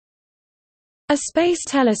A space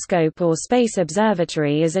telescope or space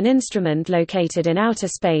observatory is an instrument located in outer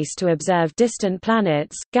space to observe distant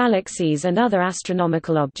planets, galaxies and other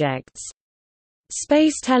astronomical objects.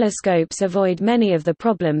 Space telescopes avoid many of the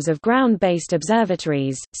problems of ground-based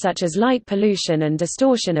observatories, such as light pollution and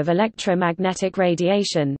distortion of electromagnetic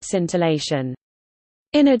radiation scintillation.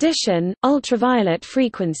 In addition, ultraviolet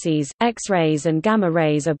frequencies, X-rays and gamma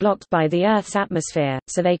rays are blocked by the Earth's atmosphere,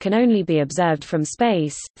 so they can only be observed from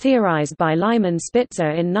space. Theorized by Lyman Spitzer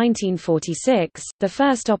in 1946, the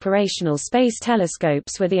first operational space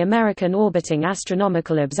telescopes were the American Orbiting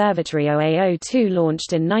Astronomical Observatory OA-02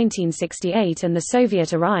 launched in 1968 and the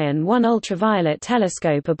Soviet Orion 1 ultraviolet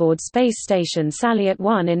telescope aboard space station Salyut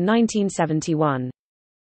 1 in 1971.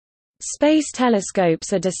 Space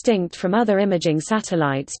telescopes are distinct from other imaging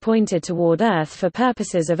satellites pointed toward Earth for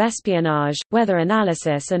purposes of espionage, weather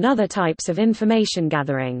analysis and other types of information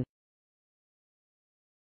gathering.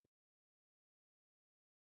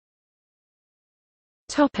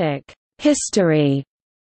 History.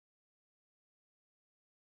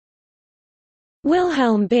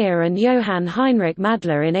 Wilhelm Beer and Johann Heinrich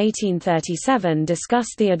Madler in 1837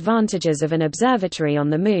 discussed the advantages of an observatory on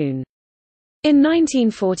the Moon. In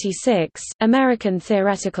 1946, American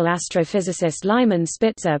theoretical astrophysicist Lyman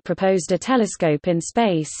Spitzer proposed a telescope in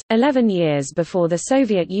space, 11 years before the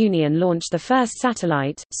Soviet Union launched the first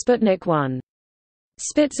satellite, Sputnik 1.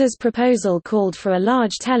 Spitzer's proposal called for a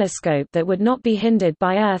large telescope that would not be hindered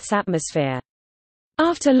by Earth's atmosphere.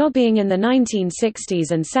 After lobbying in the 1960s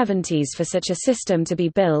and 70s for such a system to be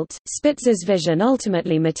built, Spitzer's vision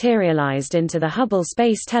ultimately materialized into the Hubble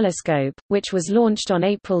Space Telescope, which was launched on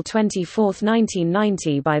April 24,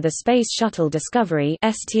 1990 by the Space Shuttle Discovery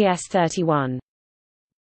STS-31.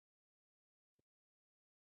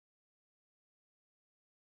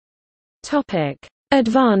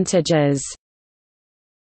 Advantages.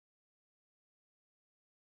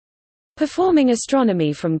 Performing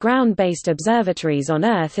astronomy from ground-based observatories on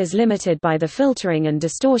Earth is limited by the filtering and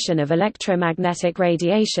distortion of electromagnetic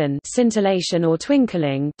radiation scintillation or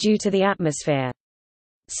twinkling due to the atmosphere.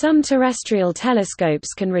 Some terrestrial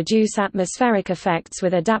telescopes can reduce atmospheric effects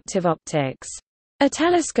with adaptive optics. A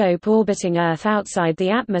telescope orbiting Earth outside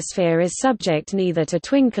the atmosphere is subject neither to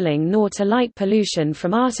twinkling nor to light pollution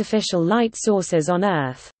from artificial light sources on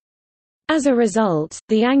Earth. As a result,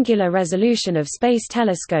 the angular resolution of space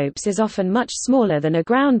telescopes is often much smaller than a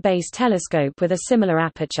ground-based telescope with a similar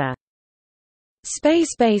aperture.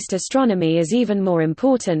 Space-based astronomy is even more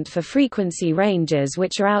important for frequency ranges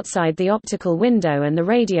which are outside the optical window and the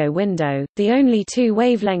radio window, the only two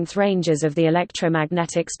wavelength ranges of the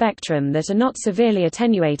electromagnetic spectrum that are not severely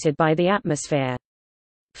attenuated by the atmosphere.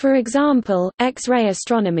 For example, X-ray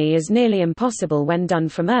astronomy is nearly impossible when done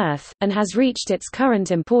from Earth, and has reached its current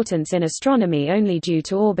importance in astronomy only due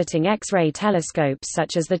to orbiting X-ray telescopes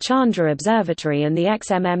such as the Chandra Observatory and the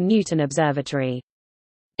XMM Newton Observatory.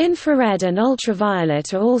 Infrared and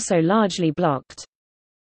ultraviolet are also largely blocked.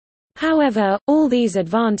 However, all these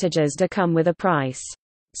advantages do come with a price.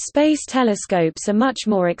 Space telescopes are much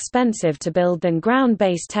more expensive to build than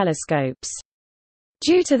ground-based telescopes.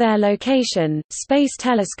 Due to their location, space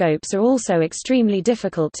telescopes are also extremely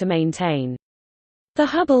difficult to maintain. The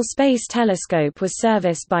Hubble Space Telescope was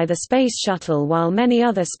serviced by the Space Shuttle while many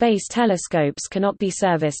other space telescopes cannot be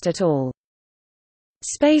serviced at all.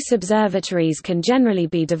 Space observatories can generally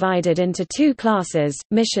be divided into two classes,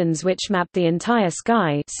 missions which map the entire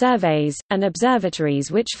sky surveys, and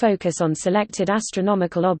observatories which focus on selected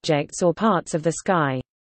astronomical objects or parts of the sky.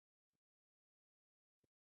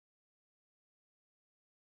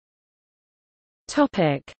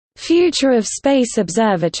 Future of space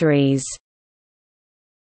observatories.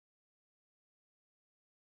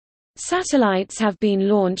 Satellites have been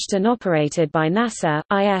launched and operated by NASA,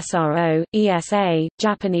 ISRO, ESA,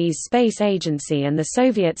 Japanese Space Agency and the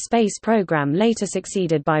Soviet space program later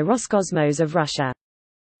succeeded by Roscosmos of Russia.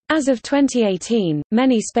 As of 2018,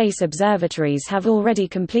 many space observatories have already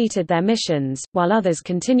completed their missions, while others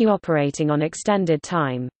continue operating on extended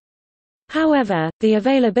time. However, the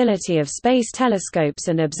availability of space telescopes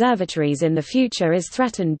and observatories in the future is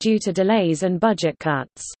threatened due to delays and budget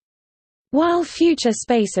cuts. While future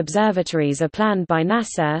space observatories are planned by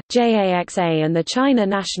NASA, JAXA and the China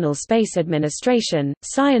National Space Administration,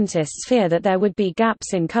 scientists fear that there would be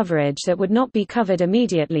gaps in coverage that would not be covered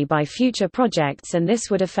immediately by future projects and this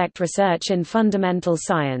would affect research in fundamental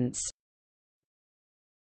science.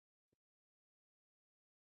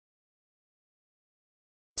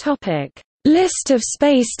 List of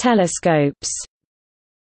space telescopes.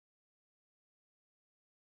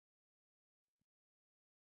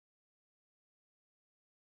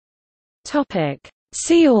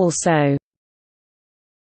 See also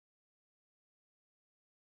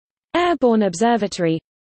Airborne Observatory,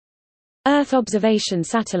 Earth Observation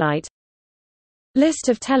Satellite, List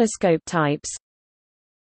of telescope types,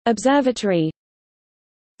 Observatory,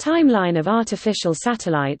 Timeline of artificial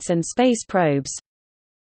satellites and space probes,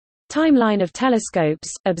 Timeline of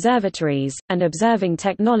telescopes, observatories, and observing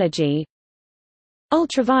technology,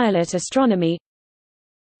 Ultraviolet astronomy,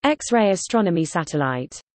 X-ray astronomy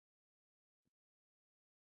satellite.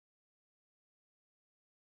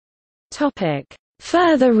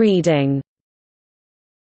 Further reading.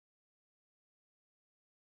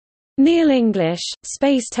 Neil English,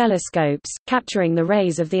 Space Telescopes, Capturing the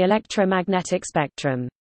Rays of the Electromagnetic Spectrum.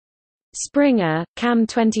 Springer, Cam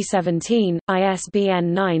 2017,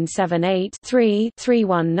 ISBN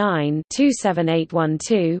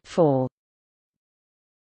 978-3-319-27812-4.